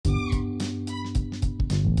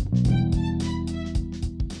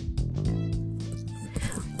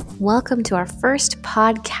Welcome to our first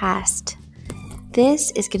podcast.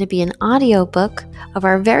 This is going to be an audiobook of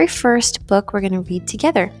our very first book we're going to read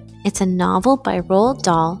together. It's a novel by Roald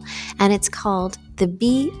Dahl, and it's called The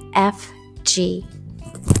BFG.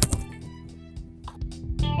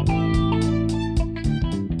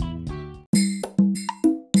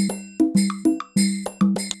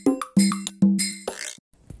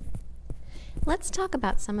 Let's talk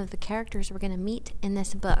about some of the characters we're going to meet in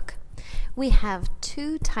this book. We have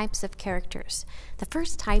two types of characters. The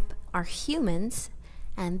first type are humans,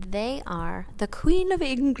 and they are the Queen of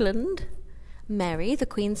England, Mary, the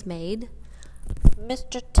Queen's maid,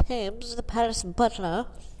 Mr. Tibbs, the Paris butler,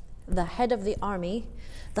 the head of the army,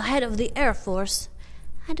 the head of the Air Force,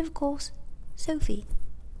 and of course, Sophie,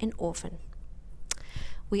 an orphan.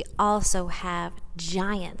 We also have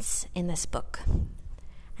giants in this book,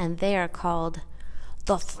 and they are called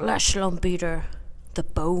the Flesh Lump Eater, the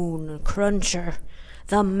Bone Cruncher,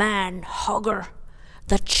 the Man Hugger,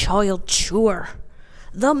 the Child Chewer,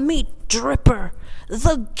 the Meat Dripper,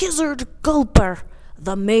 the Gizzard Gulper,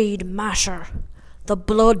 the Maid Masher, the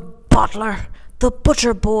Blood Bottler, the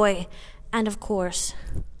Butcher Boy, and of course,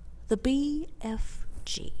 the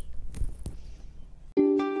BFG.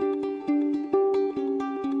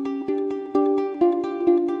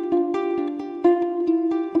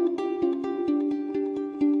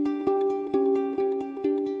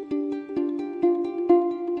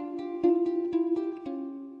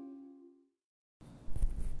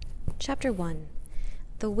 Chapter 1.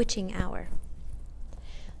 The Witching Hour.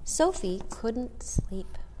 Sophie couldn't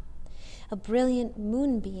sleep. A brilliant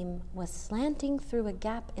moonbeam was slanting through a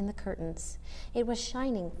gap in the curtains. It was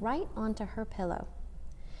shining right onto her pillow.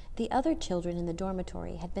 The other children in the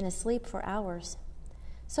dormitory had been asleep for hours.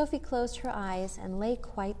 Sophie closed her eyes and lay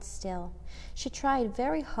quite still. She tried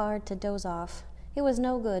very hard to doze off. It was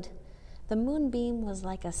no good. The moonbeam was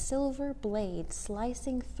like a silver blade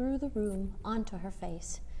slicing through the room onto her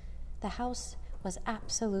face. The house was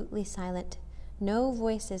absolutely silent. No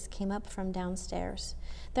voices came up from downstairs.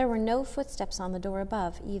 There were no footsteps on the door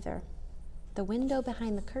above either. The window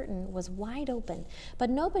behind the curtain was wide open, but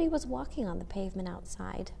nobody was walking on the pavement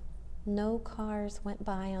outside. No cars went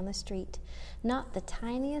by on the street. Not the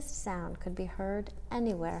tiniest sound could be heard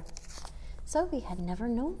anywhere. Sophie had never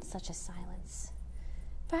known such a silence.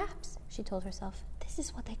 Perhaps, she told herself, this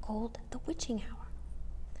is what they called the witching hour.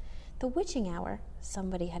 The witching hour,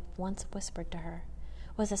 somebody had once whispered to her,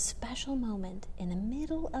 was a special moment in the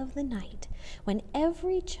middle of the night when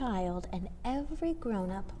every child and every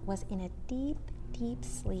grown-up was in a deep, deep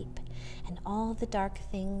sleep, and all the dark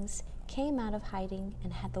things came out of hiding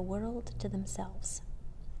and had the world to themselves.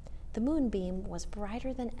 The moonbeam was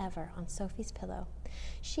brighter than ever on Sophie's pillow.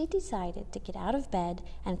 She decided to get out of bed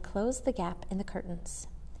and close the gap in the curtains.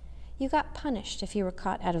 You got punished if you were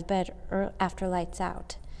caught out of bed after lights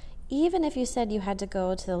out. Even if you said you had to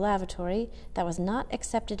go to the lavatory, that was not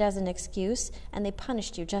accepted as an excuse, and they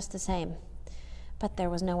punished you just the same. But there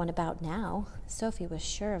was no one about now. Sophie was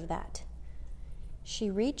sure of that. She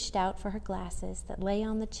reached out for her glasses that lay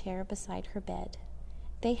on the chair beside her bed.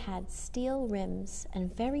 They had steel rims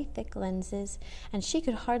and very thick lenses, and she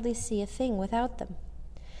could hardly see a thing without them.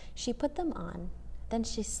 She put them on, then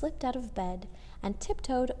she slipped out of bed and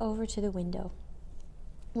tiptoed over to the window.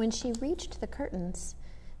 When she reached the curtains,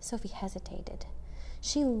 Sophie hesitated.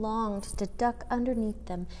 She longed to duck underneath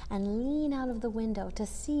them and lean out of the window to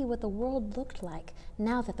see what the world looked like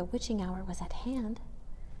now that the witching hour was at hand.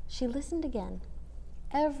 She listened again.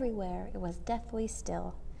 Everywhere it was deathly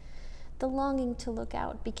still. The longing to look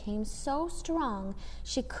out became so strong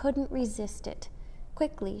she couldn't resist it.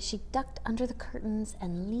 Quickly, she ducked under the curtains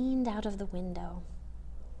and leaned out of the window.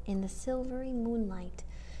 In the silvery moonlight,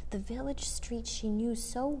 the village street she knew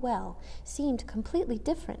so well seemed completely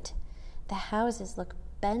different. The houses looked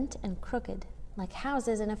bent and crooked, like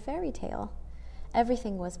houses in a fairy tale.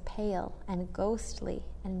 Everything was pale and ghostly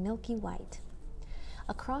and milky white.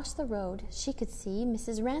 Across the road, she could see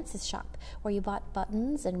Mrs. Rance's shop, where you bought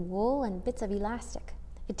buttons and wool and bits of elastic.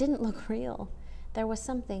 It didn't look real. There was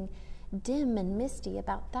something dim and misty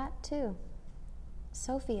about that, too.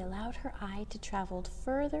 Sophie allowed her eye to travel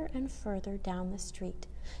further and further down the street.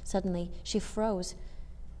 Suddenly, she froze.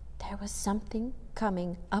 There was something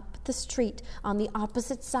coming up the street on the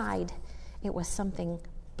opposite side. It was something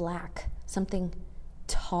black, something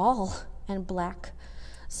tall and black,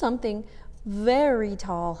 something very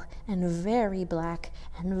tall and very black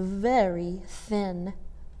and very thin.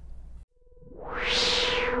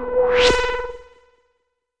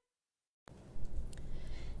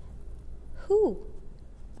 Who?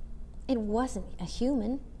 It wasn't a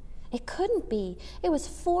human. It couldn't be. It was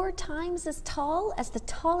 4 times as tall as the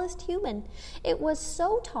tallest human. It was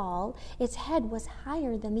so tall, its head was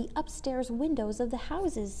higher than the upstairs windows of the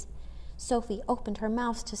houses. Sophie opened her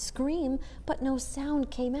mouth to scream, but no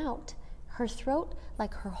sound came out. Her throat,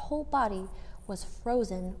 like her whole body, was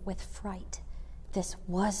frozen with fright. This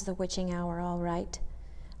was the witching hour, all right.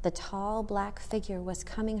 The tall black figure was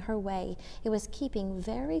coming her way. It was keeping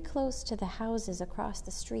very close to the houses across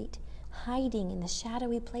the street, hiding in the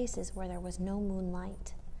shadowy places where there was no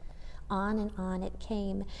moonlight. On and on it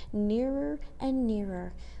came, nearer and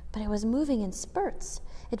nearer, but it was moving in spurts.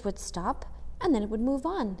 It would stop, and then it would move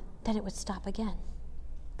on. Then it would stop again.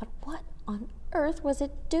 But what on earth was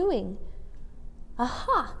it doing?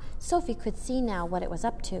 Aha! Sophie could see now what it was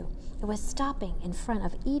up to. It was stopping in front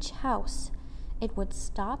of each house. It would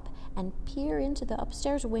stop and peer into the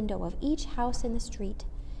upstairs window of each house in the street.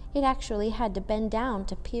 It actually had to bend down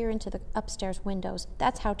to peer into the upstairs windows.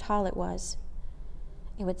 That's how tall it was.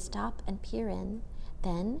 It would stop and peer in.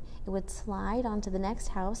 Then it would slide onto the next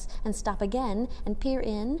house and stop again and peer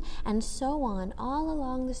in, and so on all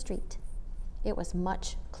along the street. It was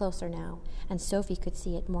much closer now, and Sophie could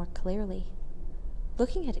see it more clearly.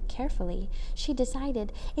 Looking at it carefully, she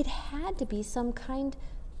decided it had to be some kind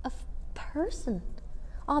of person.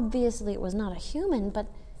 Obviously, it was not a human, but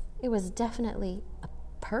it was definitely a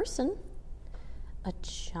person. A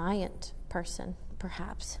giant person,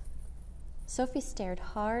 perhaps. Sophie stared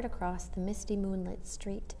hard across the misty moonlit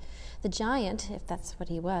street. The giant, if that's what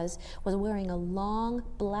he was wearing a long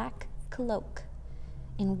black cloak.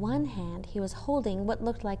 In one hand, he was holding what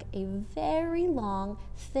looked like a very long,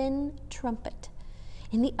 thin trumpet.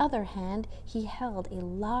 In the other hand, he held a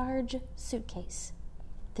large suitcase.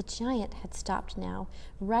 The giant had stopped now,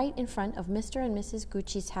 right in front of Mr. and Mrs.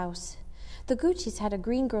 Gucci's house. The Guccis had a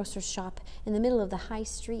greengrocer's shop in the middle of the high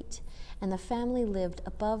street, and the family lived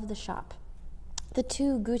above the shop. The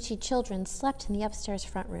 2 Gucci children slept in the upstairs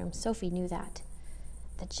front room. Sophie knew that.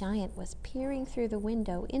 The giant was peering through the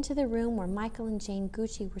window into the room where Michael and Jane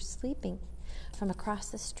Gucci were sleeping. From across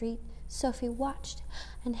the street, Sophie watched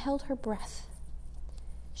and held her breath.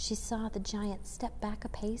 She saw the giant step back a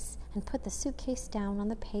pace and put the suitcase down on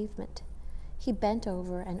the pavement. He bent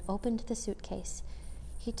over and opened the suitcase.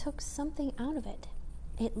 He took something out of it.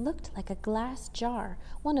 It looked like a glass jar,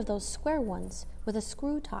 one of those square ones with a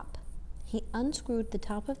screw top. He unscrewed the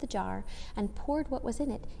top of the jar and poured what was in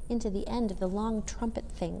it into the end of the long trumpet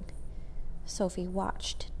thing. Sophie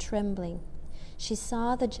watched, trembling. She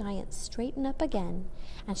saw the giant straighten up again,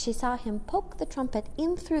 and she saw him poke the trumpet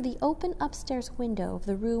in through the open upstairs window of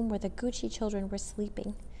the room where the Gucci children were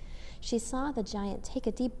sleeping. She saw the giant take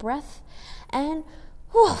a deep breath, and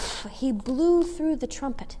whoof, he blew through the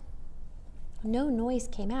trumpet. No noise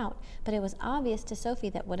came out, but it was obvious to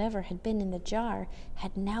Sophie that whatever had been in the jar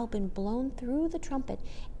had now been blown through the trumpet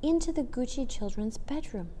into the Gucci children's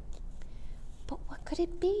bedroom. But what could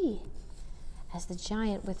it be? As the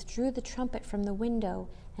giant withdrew the trumpet from the window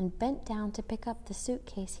and bent down to pick up the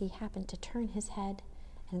suitcase, he happened to turn his head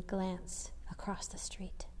and glance across the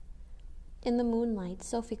street. In the moonlight,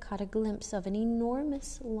 Sophie caught a glimpse of an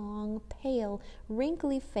enormous, long, pale,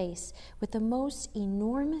 wrinkly face with the most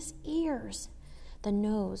enormous ears. The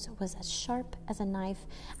nose was as sharp as a knife,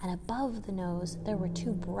 and above the nose there were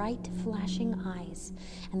 2 bright, flashing eyes,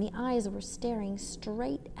 and the eyes were staring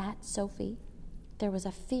straight at Sophie. There was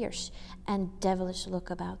a fierce and devilish look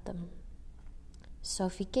about them.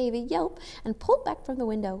 Sophie gave a yelp and pulled back from the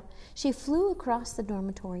window. She flew across the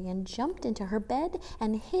dormitory and jumped into her bed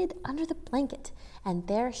and hid under the blanket. And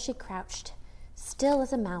there she crouched, still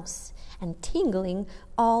as a mouse and tingling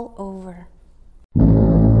all over.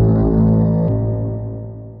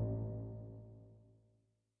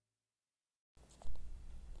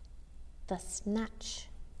 The snatch.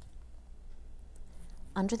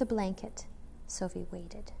 Under the blanket, Sophie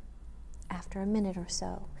waited. After a minute or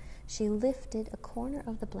so, she lifted a corner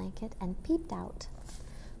of the blanket and peeped out.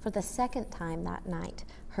 For the second time that night,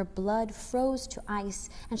 her blood froze to ice,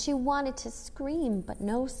 and she wanted to scream, but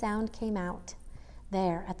no sound came out.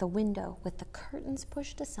 There, at the window, with the curtains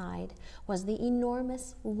pushed aside, was the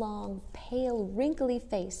enormous, long, pale, wrinkly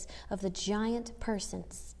face of the giant person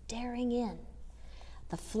staring in.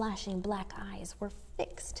 The flashing black eyes were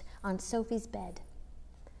fixed on Sophie's bed.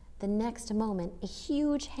 The next moment, a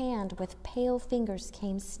huge hand with pale fingers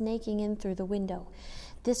came snaking in through the window.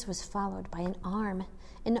 This was followed by an arm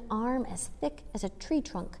as thick as a tree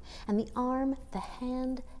trunk, and the arm, the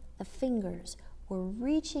hand, the fingers were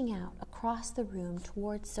reaching out across the room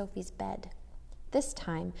towards Sophie's bed. This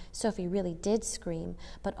time, Sophie really did scream,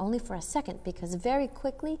 but only for a second, because very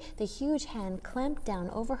quickly the huge hand clamped down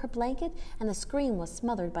over her blanket and the scream was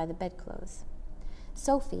smothered by the bedclothes.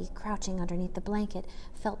 Sophie, crouching underneath the blanket,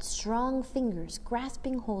 felt strong fingers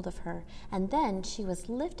grasping hold of her, and then she was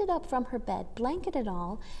lifted up from her bed, blanket and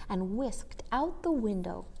all, and whisked out the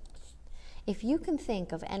window. If you can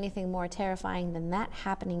think of anything more terrifying than that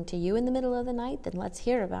happening to you in the middle of the night, then let's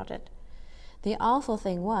hear about it. The awful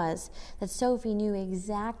thing was that Sophie knew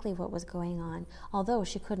exactly what was going on, although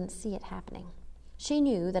she couldn't see it happening. She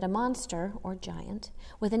knew that a monster, or giant,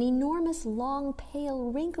 with an enormous, long,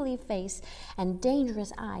 pale, wrinkly face and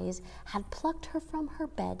dangerous eyes had plucked her from her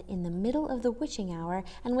bed in the middle of the witching hour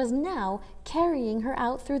and was now carrying her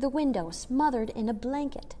out through the window, smothered in a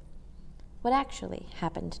blanket. What actually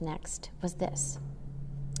happened next was this.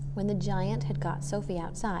 When the giant had got Sophie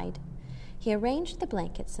outside, he arranged the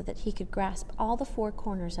blanket so that he could grasp all the four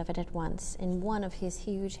corners of it at once in one of his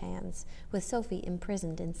huge hands, with Sophie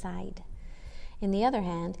imprisoned inside. In the other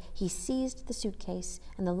hand, he seized the suitcase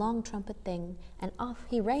and the long trumpet thing, and off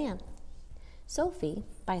he ran. Sophie,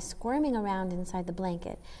 by squirming around inside the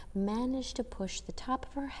blanket, managed to push the top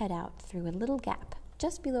of her head out through a little gap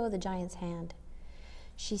just below the giant's hand.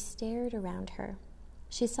 She stared around her.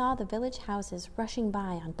 She saw the village houses rushing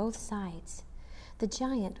by on both sides. The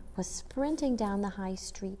giant was sprinting down the high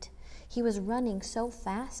street. He was running so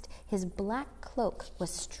fast, his black cloak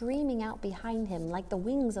was streaming out behind him like the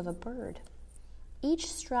wings of a bird.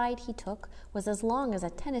 Each stride he took was as long as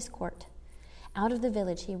a tennis court. Out of the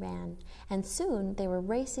village he ran, and soon they were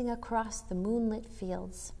racing across the moonlit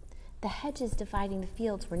fields. The hedges dividing the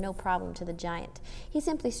fields were no problem to the giant. He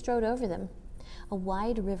simply strode over them. A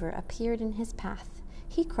wide river appeared in his path.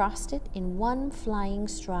 He crossed it in one flying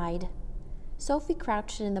stride. Sophie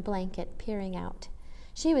crouched in the blanket, peering out.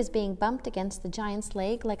 She was being bumped against the giant's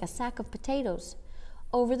leg like a sack of potatoes.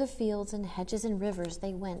 Over the fields and hedges and rivers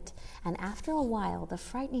they went, and after a while the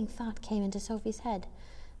frightening thought came into Sophie's head.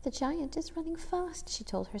 The giant is running fast, she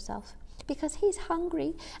told herself, because he's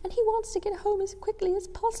hungry, and he wants to get home as quickly as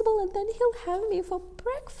possible, and then he'll have me for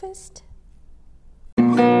breakfast.